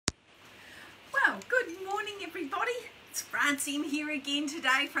everybody, it's Francine here again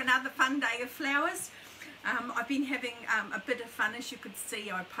today for another fun day of flowers. I've been having a bit of fun. As you could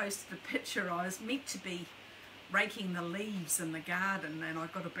see, I posted a picture. I was meant to be raking the leaves in the garden and I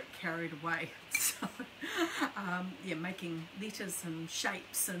got a bit carried away. So yeah, making letters and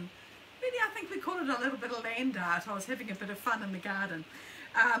shapes, and really I think we call it a little bit of land art. I was having a bit of fun in the garden.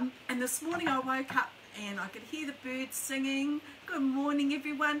 And this morning I woke up and I could hear the birds singing. Good morning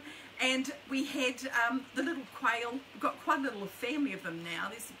everyone. And we had the little quail. We've got quite a little family of them now.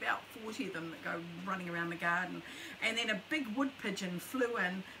 There's about 40 of them that go running around the garden. And then a big wood pigeon flew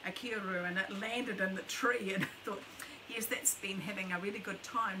in, a kiru, and it landed in the tree. And I thought, yes, that's been having a really good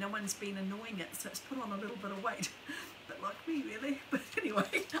time. No one's been annoying it, so it's put on a little bit of weight. But like me, really. But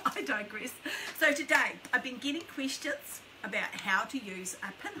anyway, I digress. So today, I've been getting questions about how to use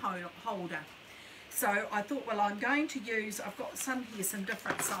a pin holder. So I thought, well, I'm going to use, I've got some here, some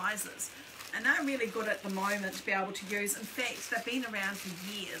different sizes, and they're really good at the moment to be able to use. In fact, they've been around for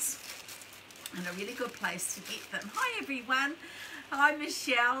years and a really good place to get them. Hi everyone. Hi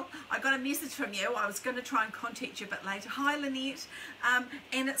Michelle. I got a message from you. I was going to try and contact you a bit later. Hi Lynette.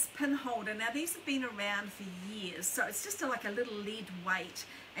 And it's pin holder. Now these have been around for years, so it's just like a little lead weight,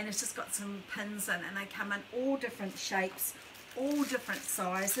 and it's just got some pins in, and they come in all different shapes, all different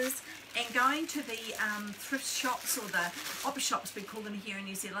sizes. And going to the thrift shops, or the op shops we call them here in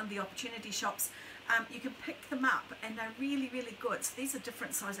New Zealand, the opportunity shops, you can pick them up and they're really, really good. So these are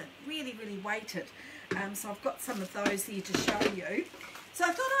different sizes, really, really weighted. So I've got some of those here to show you. So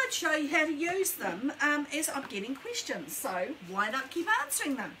I thought I'd show you how to use them as I'm getting questions. So why not keep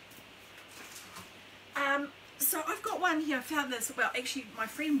answering them? So I've got one here. I found this, well, actually my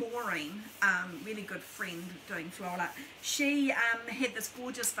friend Maureen, really good friend doing floral art, she had this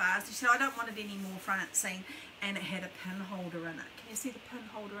gorgeous vase. She said, I don't want it anymore, Francine, and it had a pin holder in it. Can you see the pin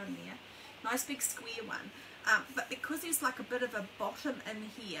holder in there? Nice big square one. But because there's like a bit of a bottom in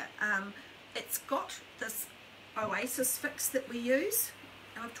here, it's got this Oasis Fix that we use.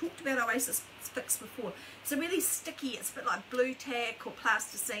 And I've talked about Oasis Fix before. It's a really sticky, it's a bit like blue tack or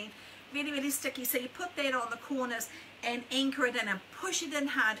plasticine. Really, really sticky. So you put that on the corners and anchor it in and push it in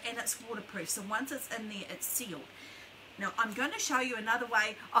hard, and it's waterproof. So once it's in there, it's sealed. Now I'm going to show you another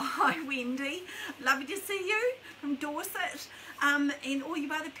way. Oh, hi Wendy, lovely to see you from Dorset, and all you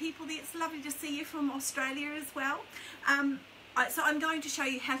other people there, it's lovely to see you from Australia as well. So I'm going to show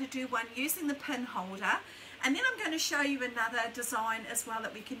you how to do one using the pin holder, and then I'm going to show you another design as well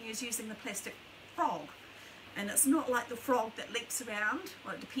that we can use using the plastic frog. And it's not like the frog that leaps around.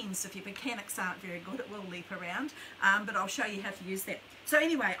 Well, it depends. If your mechanics aren't very good, it will leap around. But I'll show you how to use that. So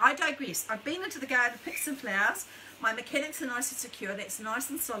anyway, I digress. I've been into the garden, picked some flowers. My mechanics are nice and secure. That's nice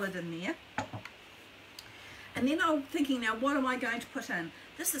and solid in there. And then I'm thinking, now what am I going to put in?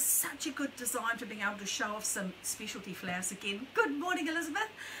 This is such a good design for being able to show off some specialty flowers again. Good morning, Elizabeth.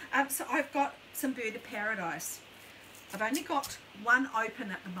 So I've got some Bird of Paradise. I've only got one open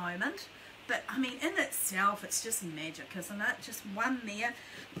at the moment. But I mean, in itself, it's just magic, isn't it? Just one there.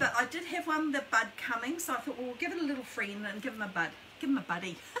 But I did have one with a bud coming, so I thought, well, we'll give it a little friend and give him a bud. Give him a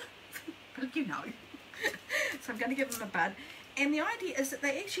buddy. You know. So I'm going to give him a bud. And the idea is that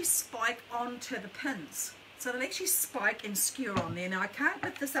they actually spike onto the pins. So they'll actually spike and skewer on there. Now, I can't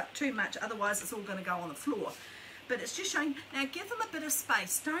lift this up too much, otherwise it's all going to go on the floor. But it's just showing, now give them a bit of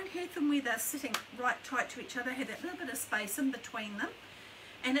space. Don't have them where they're sitting right tight to each other. Have that little bit of space in between them.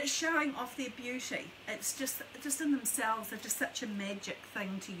 And it's showing off their beauty. It's just in themselves, they're just such a magic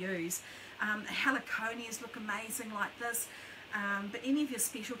thing to use. Heliconias look amazing like this. But any of your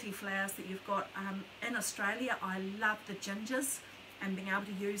specialty flowers that you've got in Australia, I love the gingers, and being able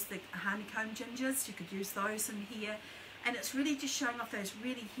to use the honeycomb gingers. You could use those in here. And it's really just showing off those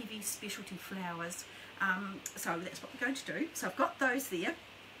really heavy specialty flowers. So that's what we're going to do. So I've got those there.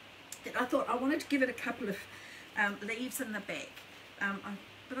 And I thought I wanted to give it a couple of leaves in the back.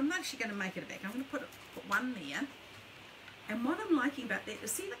 But I'm not actually going to make it a back. I'm going to put one there. And what I'm liking about that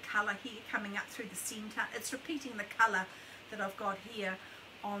is, see the colour here coming up through the centre? It's repeating the colour that I've got here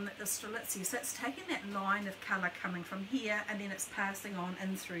on the Strelitzia. So it's taking that line of colour coming from here, and then it's passing on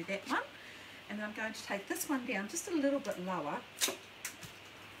in through that one. And I'm going to take this one down just a little bit lower.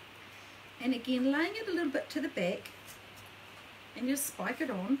 And again, laying it a little bit to the back. And just spike it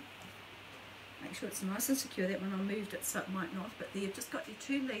on. Make sure it's nice and secure. That one I moved it so it might not, but there you've just got your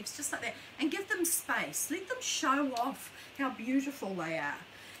two leaves just like that, and give them space. Let them show off how beautiful they are.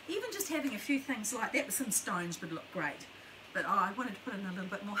 Even just having a few things like that with some stones would look great. But I wanted to put in a little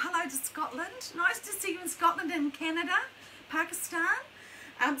bit more. Hello to Scotland. Nice to see you in Scotland and Canada, Pakistan.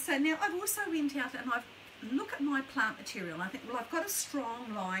 So now I've also went out and I've looked at my plant material. I think, well, I've got a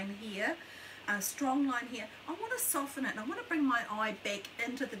strong line here. a strong line here, I want to soften it and I want to bring my eye back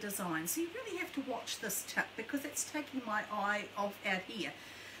into the design. So you really have to watch this tip because it's taking my eye off out here.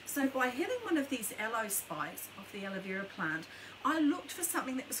 So by having one of these aloe spikes of the aloe vera plant, I looked for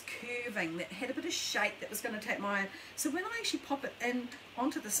something that was curving, that had a bit of shape, that was going to take my eye. So when I actually pop it in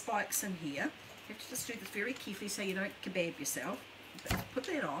onto the spikes in here, you have to just do this very carefully so you don't kebab yourself. Put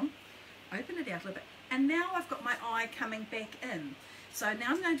that on, open it out a little bit, and now I've got my eye coming back in. So now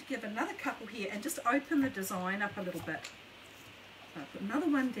I'm going to give another couple here and just open the design up a little bit. So I put another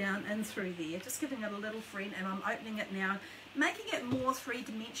one down in through there, just giving it a little friend, and I'm opening it now, making it more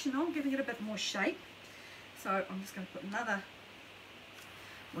three-dimensional, giving it a bit more shape. So I'm just going to put another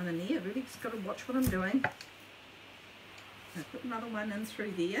one in there. Really just got to watch what I'm doing. I put another one in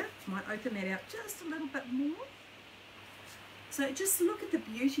through there. Might open that out just a little bit more. So just look at the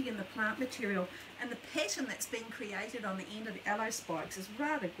beauty in the plant material, and the pattern that's been created on the end of the aloe spikes is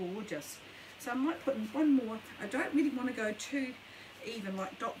rather gorgeous. So I might put in one more. I don't really want to go too even,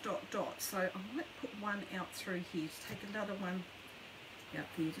 like dot dot dot, so I might put one out through here. Just take another one out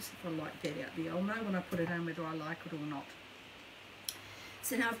there, just if I like that out there. I'll know when I put it in whether I like it or not.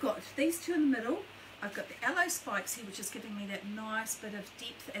 So now I've got these two in the middle. I've got the aloe spikes here, which is giving me that nice bit of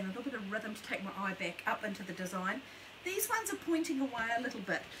depth and a little bit of rhythm to take my eye back up into the design. These ones are pointing away a little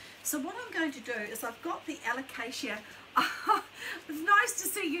bit. So what I'm going to do is I've got the alocasia. It's nice to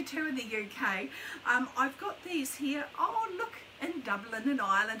see you too in the UK. I've got these here. Oh, look, in Dublin in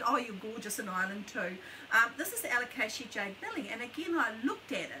Ireland. Oh, you're gorgeous in Ireland too. This is the Alocasia Jade Billy, and again I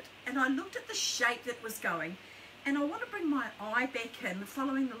looked at it and I looked at the shape that was going, and I want to bring my eye back in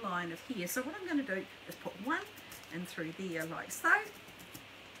following the line of here. So what I'm going to do is put one in through there like so.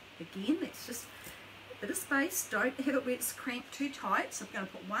 Again, that's just a bit of space. Don't have it where it's cramped too tight. So I'm going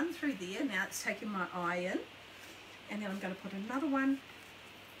to put one through there. Now it's taking my eye in, and then I'm going to put another one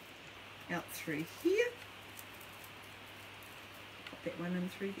out through here. That one in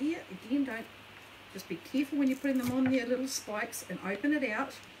through there. Again, don't, just be careful when you're putting them on there, little spikes, and open it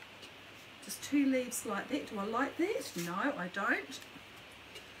out. Just two leaves like that. Do I like that? No, I don't.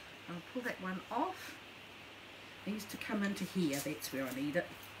 I'll pull that one off. It needs to come into here. That's where I need it,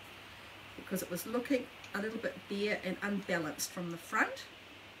 because it was looking a little bit bare and unbalanced from the front.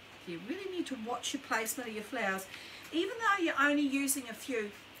 You really need to watch your placement of your flowers. Even though you're only using a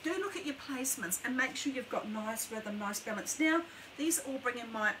few, do look at your placements and make sure you've got nice rhythm, nice balance. Now, these are all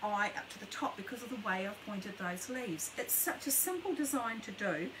bringing my eye up to the top because of the way I've pointed those leaves. It's such a simple design to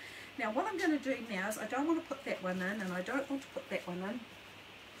do. Now, what I'm going to do now is I don't want to put that one in, and I don't want to put that one in.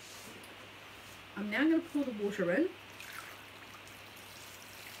 I'm now going to pour the water in.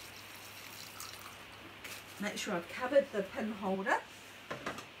 Make sure I've covered the pin holder.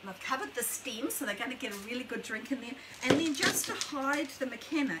 And I've covered the stem, so they're going to get a really good drink in there. And then just to hide the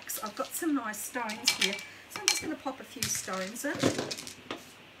mechanics, I've got some nice stones here. So I'm just going to pop a few stones in.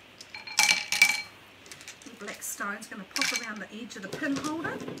 The black stone's going to pop around the edge of the pin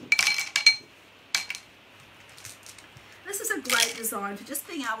holder. This is a great design for just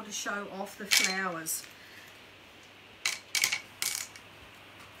being able to show off the flowers.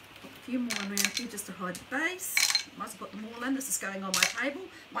 Put a few more around here just to hide the base. Might as well put them all in. This is going on my table.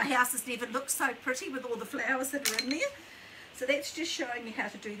 My house has never looked so pretty with all the flowers that are in there. So that's just showing you how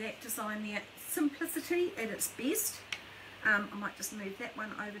to do that design there. Simplicity at its best. I might just move that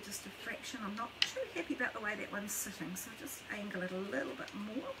one over just a fraction. I'm not too happy about the way that one's sitting, so just angle it a little bit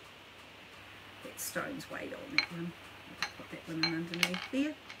more. That stone's weight on that one. I'll put that one in underneath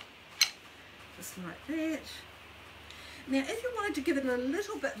there. Just like that. Now, if you wanted to give it a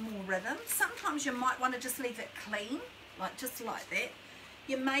little bit more rhythm, sometimes you might want to just leave it clean, like just like that.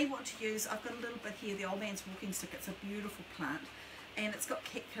 You may want to use, I've got a little bit here, the Old Man's Walking Stick. It's a beautiful plant, and it's got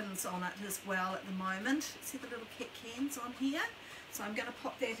catkins on it as well at the moment. See the little catkins on here? So I'm going to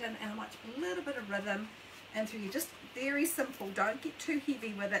pop that in, and I might put a little bit of rhythm in through here. Just very simple. Don't get too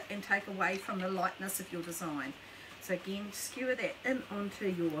heavy with it and take away from the lightness of your design. So again, skewer that in onto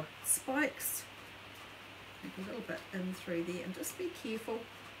your spikes. Make a little bit in through there, and just be careful.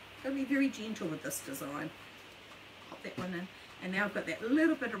 Got to be very gentle with this design. Pop that one in, and now I've got that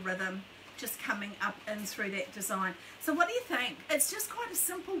little bit of rhythm just coming up in through that design. So what do you think? It's just quite a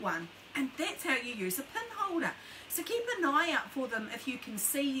simple one, and that's how you use a pin holder. So keep an eye out for them if you can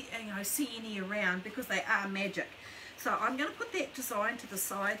see, see any around, because they are magic. So I'm going to put that design to the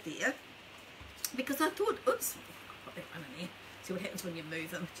side there, because I thought, oops, put that one in there. See what happens when you move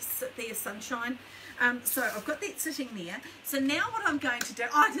them. Just sit there, sunshine. So I've got that sitting there. So now what I'm going to do,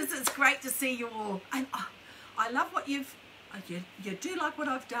 it's great to see you all. And I love what you do like what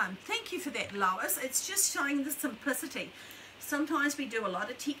I've done. Thank you for that, Lois. It's just showing the simplicity. Sometimes we do a lot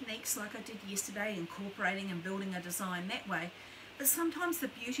of techniques like I did yesterday, incorporating and building a design that way. But sometimes the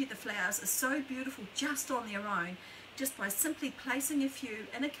beauty of the flowers is so beautiful just on their own, just by simply placing a few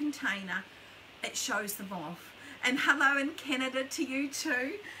in a container, it shows them off. And hello in Canada to you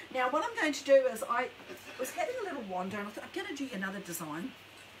too. Now what I'm going to do is, I was having a little wander and I thought I'm going to do another design.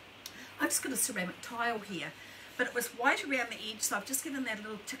 I've just got a ceramic tile here, but it was white around the edge, so I've just given that a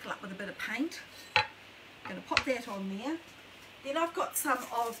little tickle up with a bit of paint. I'm going to pop that on there. Then I've got some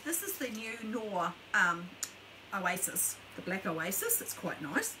of, this is the new Knorr Oasis, the black Oasis. It's quite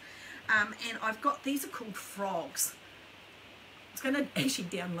nice. And I've got, these are called frogs. I was going to actually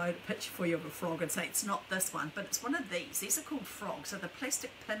download a picture for you of a frog and say it's not this one, but it's one of these. These are called frogs. So the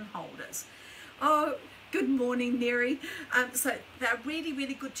plastic pin holders. Oh, good morning, Mary. So they're really,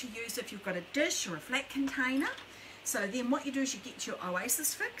 really good to use if you've got a dish or a flat container. So then what you do is you get your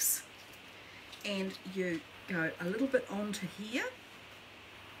Oasis fix and you go a little bit onto here,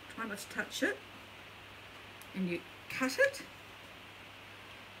 try not to touch it, and you cut it,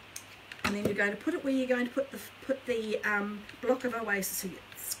 and then you're going to put it where you're going to put the block of Oasis. So you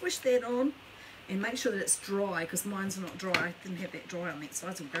squish that on and make sure that it's dry, because mine's not dry. I didn't have that dry on that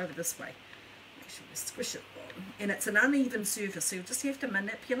side, so we'll go over this way. Make sure you squish it on, and it's an uneven surface, so you'll just have to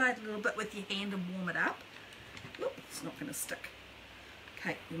manipulate a little bit with your hand and warm it up. Oop, it's not going to stick.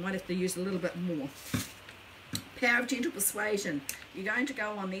 Okay, you might have to use a little bit more. Power of gentle persuasion. You're going to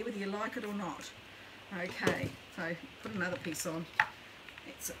go on there whether you like it or not. Okay, so put another piece on.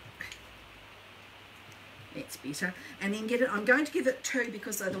 That's it. That's better. And then get it, I'm going to give it 2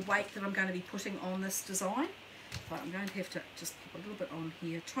 because of the weight that I'm going to be putting on this design. So I'm going to have to just put a little bit on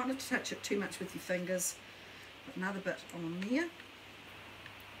here. Try not to touch it too much with your fingers. Put another bit on there.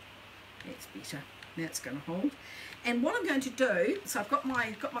 That's better. Now it's going to hold. And what I'm going to do, so I've got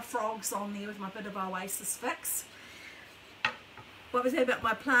my frogs on there with my bit of Oasis fix. What was that about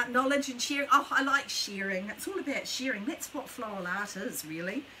my plant knowledge and sharing? Oh, I like sharing. It's all about sharing. That's what floral art is,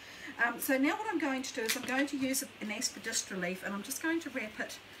 really. So now what I'm going to do is I'm going to use an aspidistra leaf, and I'm just going to wrap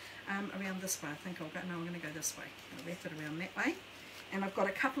it around this way. I think I'm going to go this way. I'll wrap it around that way. And I've got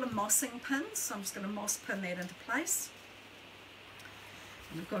a couple of mossing pins, so I'm just going to moss pin that into place.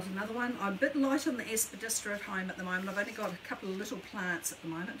 And I've got another one. I'm a bit light on the aspidistra at home at the moment. I've only got a couple of little plants at the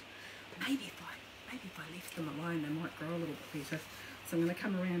moment. Maybe if I left them alone, they might grow a little bit better. So I'm going to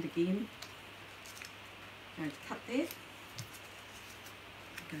come around again. I'm going to cut that.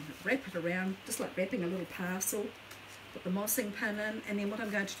 I'm going to wrap it around, just like wrapping a little parcel. Put the mossing pin in, and then what I'm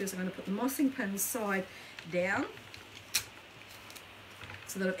going to do is I'm going to put the mossing pin side down,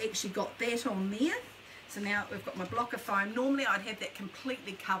 so that I've actually got that on there. So now we've got my block of foam. Normally I'd have that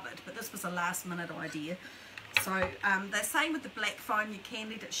completely covered, but this was a last minute idea. So they're saying with the black foam you can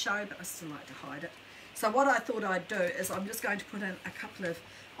let it show, but I still like to hide it. So what I thought I'd do is I'm just going to put in a couple of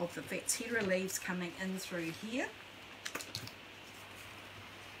the Vatsera leaves coming in through here.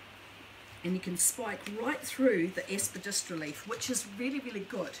 And you can spike right through the aspidistra leaf, which is really, really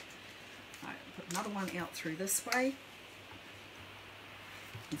good. Right, put another one out through this way.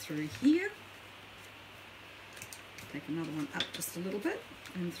 And through here. Take another one up just a little bit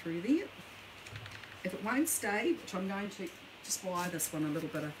and through there. If it won't stay, which I'm going to just wire this one a little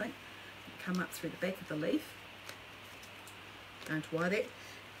bit, I think. Come up through the back of the leaf. Going to wire that.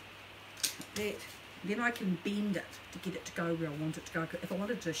 That. Then I can bend it to get it to go where I want it to go. If I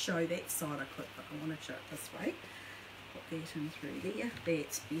wanted to show that side, I could, but I want to show it this way. Put that in through there.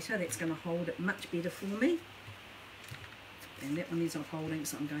 That's better. That's going to hold it much better for me. And that one is not holding,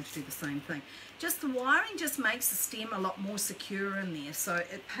 so I'm going to do the same thing. Just the wiring just makes the stem a lot more secure in there. So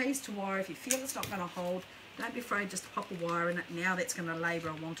it pays to wire. If you feel it's not going to hold, don't be afraid just to pop a wire in it. Now that's going to lay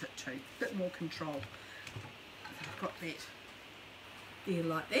where I want it to. A bit more control. I've got that there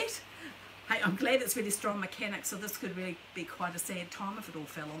like that. Hey, I'm glad it's really strong mechanics, so this could really be quite a sad time if it all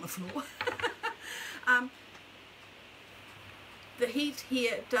fell on the floor. The heat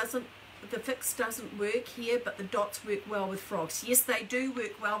here doesn't, the fix doesn't work here, but the dots work well with frogs. Yes, they do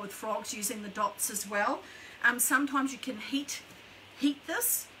work well with frogs using the dots as well. Sometimes you can heat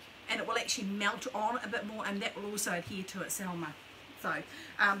this and it will actually melt on a bit more, and that will also adhere to it, Selma. So,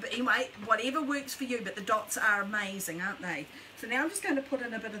 but anyway, whatever works for you, but the dots are amazing, aren't they? So now I'm just going to put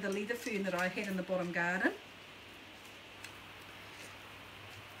in a bit of the leather fern that I had in the bottom garden.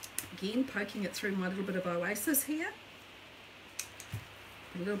 Again, poking it through my little bit of Oasis here.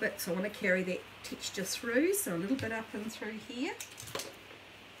 A little bit, so I want to carry that texture through, so a little bit up and through here.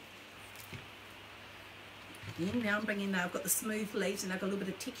 Again, now I'm bringing, I've got the smooth leaves and I've got a little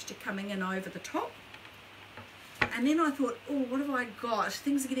bit of texture coming in over the top. And then I thought, oh, what have I got?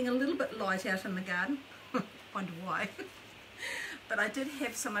 Things are getting a little bit light out in the garden. Wonder why. but I did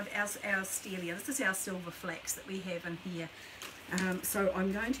have some of our Stelia. This is our silver flax that we have in here. So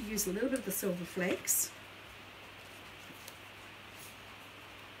I'm going to use a little bit of the silver flax.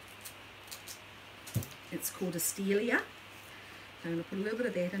 It's called a Stelia. I'm going to put a little bit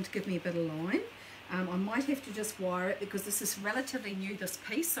of that in to give me a bit of line. I might have to just wire it because this is relatively new, this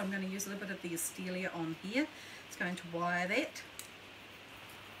piece, so I'm going to use a little bit of the Stelia on here. It's going to wire that.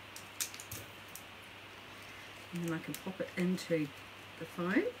 And then I can pop it into the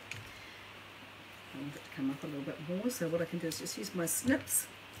foam. I want it to come up a little bit more, so what I can do is just use my snips,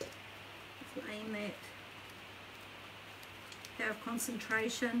 flame that, power of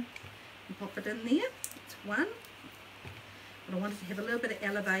concentration, and pop it in there. That's one. But I want it to have a little bit of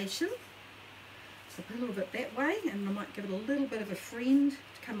elevation, so put a little bit that way, and I might give it a little bit of a friend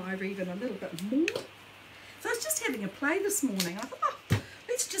to come over even a little bit more. So I was just having a play this morning. I thought, oh,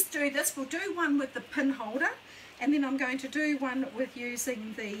 let's just do this. We'll do one with the pin holder, and then I'm going to do one with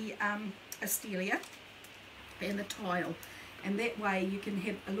using the Stelia and the tile, and that way you can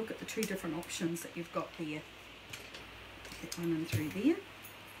have a look at the two different options that you've got there. Put that one in through there.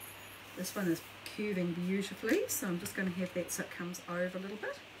 This one is curving beautifully, so I'm just going to have that so it comes over a little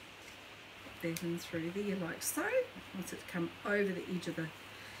bit. Put that in through there like so. I want it to come over the edge of the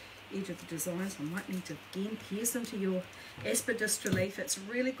design, so I might need to again pierce into your aspidistra leaf. It's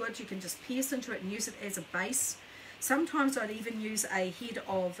really good. You can just pierce into it and use it as a base. Sometimes I'd even use a head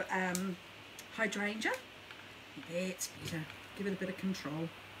of hydrangea. That's better. Give it a bit of control.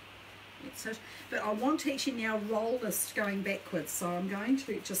 That's it. But I want to actually now roll this going backwards, so I'm going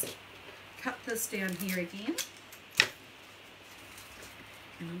to just cut this down here again.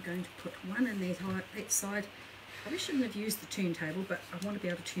 And I'm going to put one in that side. I probably shouldn't have used the turntable, but I want to be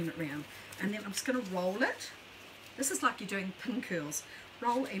able to turn it around. And then I'm just going to roll it. This is like you're doing pin curls.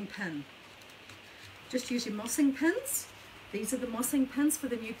 Roll and pin. Just use your mossing pins. These are the mossing pins for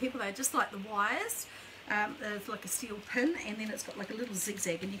the new people. They're just like the wires. There's like a steel pin, and then it's got like a little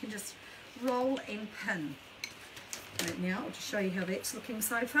zigzag, and you can just roll and pin. Right, now I'll just show you how that's looking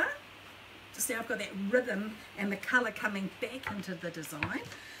so far. Just now I've got that rhythm and the colour coming back into the design.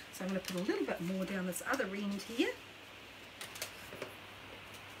 So I'm going to put a little bit more down this other end here.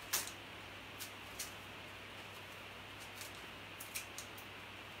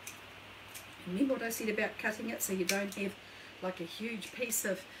 Remember what I said about cutting it so you don't have like a huge piece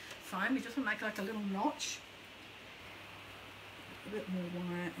of foam. You just want to make like a little notch. A bit more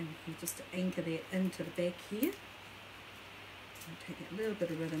wire, and you just anchor that into the back here. And take a little bit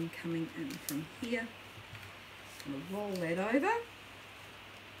of rhythm coming in from here. I'm going to roll that over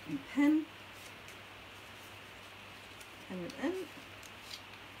and pin it in.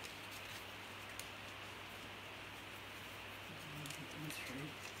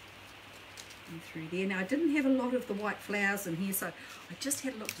 And through there. Now I didn't have a lot of the white flowers in here, so I just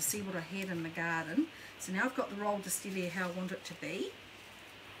had a look to see what I had in the garden. So now I've got the rolled Stelia how I want it to be.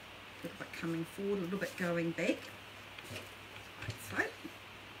 A little bit coming forward, a little bit going back. Like so.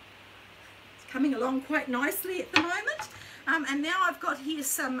 It's coming along quite nicely at the moment. And now I've got here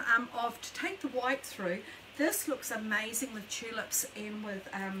some to take the white through. This looks amazing with tulips and with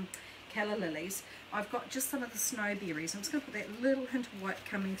calla lilies. I've got just some of the snowberries. I'm just going to put that little hint of white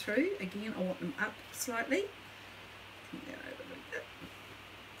coming through. Again, I want them up slightly. Bring that over a little bit.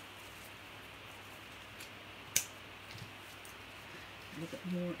 A little bit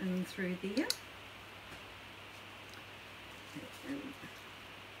more in through there. Through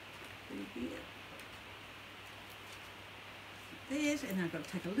there. That, and I've got to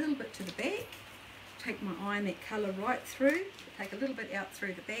take a little bit to the back. Take my iron that colour right through. Take a little bit out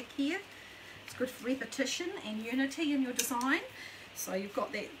through the back here. It's good for repetition and unity in your design. So you've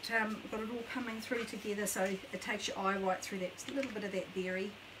got that, got it all coming through together, so it takes your eye right through that. Just a little bit of that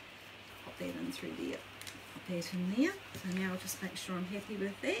berry. Pop that in through there. Pop that in there. So now I'll just make sure I'm happy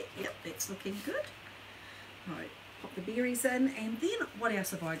with that. Yep, that's looking good. Right, pop the berries in, and then what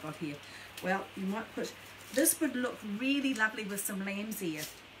else have I got here? Well, you might put, this would look really lovely with some lamb's ear.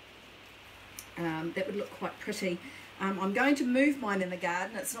 That would look quite pretty. I'm going to move mine in the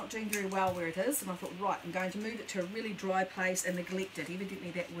garden. It's not doing very well where it is, and I thought, right, I'm going to move it to a really dry place and neglect it.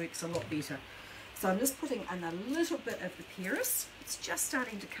 Evidently that works a lot better. So I'm just putting in a little bit of the Pieris. It's just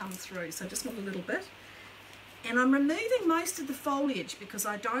starting to come through, so just want a little bit. And I'm removing most of the foliage because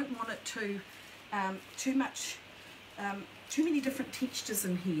I don't want it to too many different textures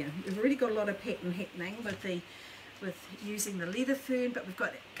in here. We've already got a lot of pattern happening with using the leather fern, but we've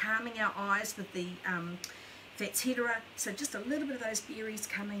got calming our eyes with the Vats hedera. So just a little bit of those berries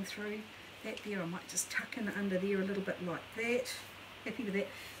coming through. That there I might just tuck in under there a little bit like that. Happy with that.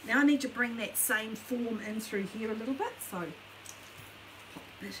 Now I need to bring that same form in through here a little bit. So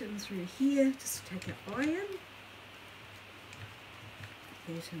that in through here, just to take our eye in.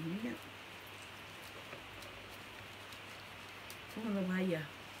 Put that in there. It's all the way yeah.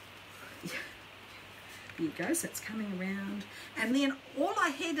 There you go, so it's coming around. And then all I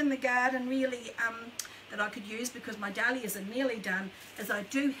had in the garden really that I could use, because my dahlias are nearly done, is I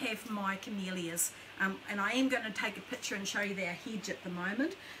do have my camellias. And I am going to take a picture and show you their hedge at the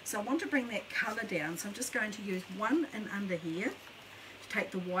moment. So I want to bring that colour down. So I'm just going to use one in under here to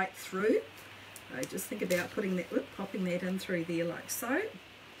take the white through. So just think about putting that, popping that in through there like so.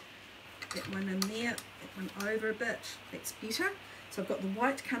 That one in there, that one over a bit, that's better. So I've got the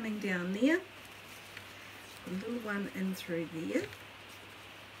white coming down there. A little one in through there.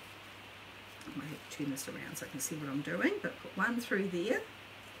 I might have to turn this around so I can see what I'm doing, but put one through there.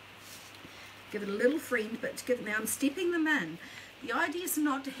 Give it a little friend, but to give, now I'm stepping them in. The idea is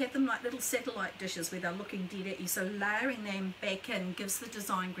not to have them like little satellite dishes where they're looking dead at you, so layering them back in gives the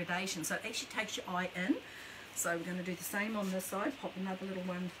design gradation, so it actually takes your eye in. So we're going to do the same on this side, pop another little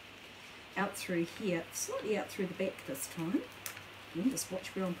one out through here, slightly out through the back this time. Just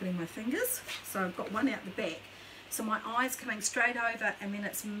watch where I'm putting my fingers. So I've got one out the back. So my eye's coming straight over and then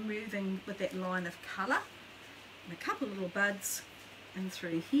it's moving with that line of colour. And a couple of little buds in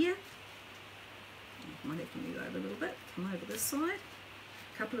through here. Might have to move over a little bit. Come over this side.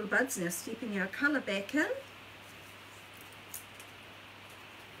 A couple of buds. Now stepping our colour back in.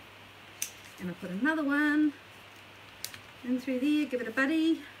 And I'll put another one in through there. Give it a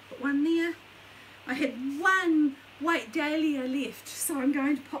buddy. Put one there. I had one white dahlia left, so I'm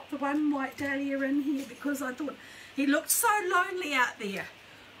going to pop the one white dahlia in here because I thought he looked so lonely out there.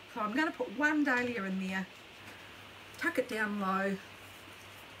 So I'm going to put one dahlia in there, tuck it down low, and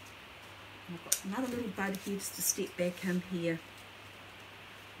I've got another little bud here just to step back in here.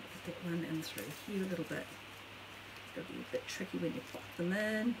 Put that one in through here a little bit. It's going to be a bit tricky when you pop them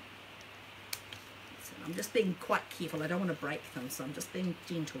in. So I'm just being quite careful, I don't want to break them, so I'm just being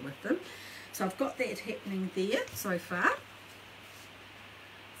gentle with them. So I've got that happening there so far.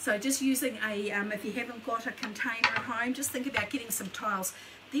 So just using a, if you haven't got a container at home, just think about getting some tiles.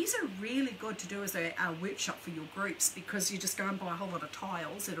 These are really good to do as a workshop for your groups, because you just go and buy a whole lot of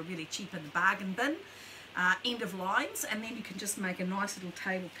tiles that are really cheap in the bargain bin, end of lines, and then you can just make a nice little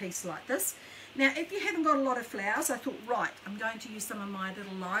table piece like this. Now if you haven't got a lot of flowers, I thought, right, I'm going to use some of my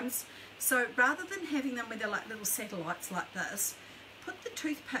little lines. So rather than having them where they're like little satellites like this, put the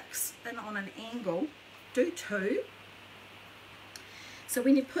toothpicks in on an angle, do two. So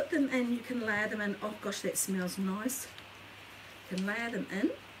when you put them in, you can layer them in. Oh gosh, that smells nice. You can layer them in.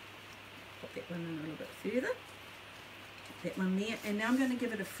 Put that one in a little bit further. Put that one there. And now I'm going to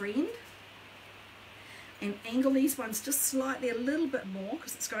give it a friend. And angle these ones just slightly a little bit more,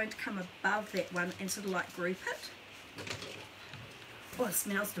 because it's going to come above that one and sort of like group it. Oh, it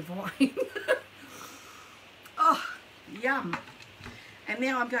smells divine. Oh, yum. And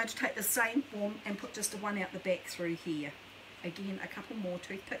now I'm going to take the same form and put just a one out the back through here. Again, a couple more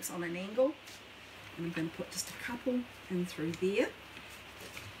toothpicks on an angle. And I'm going to put just a couple in through there.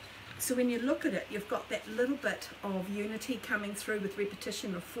 So when you look at it, you've got that little bit of unity coming through with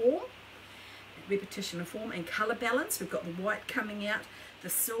repetition of form. Repetition of form and colour balance. We've got the white coming out, the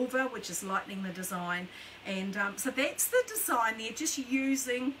silver, which is lightening the design. And so that's the design there, just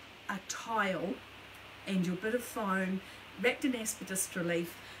using a tile and your bit of foam wrapped in aspidistra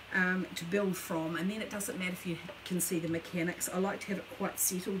leaf to build from, and then it doesn't matter if you can see the mechanics. I like to have it quite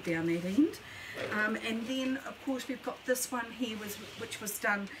settled down that end. And then of course we've got this one here which was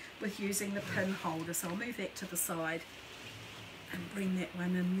done with using the pin holder, so I'll move that to the side and bring that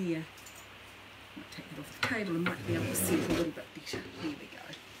one in there. I'll take it off the table and might be able to see it a little bit better. There we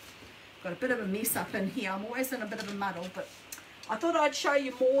go. Got a bit of a mess up in here. I'm always in a bit of a muddle, but I thought I'd show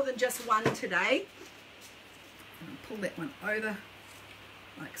you more than just one today. And pull that one over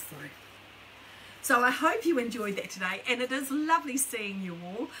like so. So I hope you enjoyed that today, and it is lovely seeing you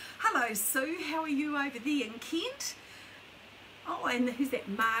all. Hello Sue, how are you over there in Kent? Oh, and who's that?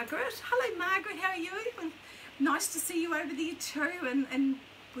 Margaret. Hello Margaret, how are you? Nice to see you over there too. And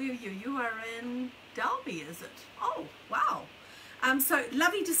where are you? You are in Dalby, is it? Oh, wow. So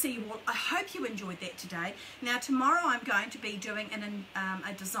lovely to see you all. I hope you enjoyed that today. Now tomorrow I'm going to be doing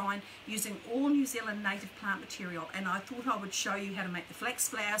a design using all New Zealand native plant material, and I thought I would show you how to make the flax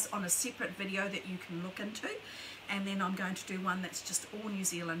flowers on a separate video that you can look into, and then I'm going to do one that's just all New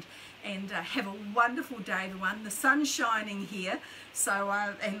Zealand. And have a wonderful day everyone. The sun's shining here, so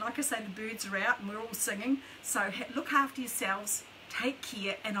and like I say, the birds are out and we're all singing, so look after yourselves. Take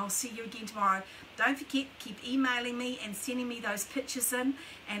care, and I'll see you again tomorrow. Don't forget, keep emailing me and sending me those pictures in,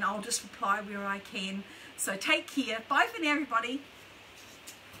 and I'll just reply where I can. So take care. Bye for now, everybody.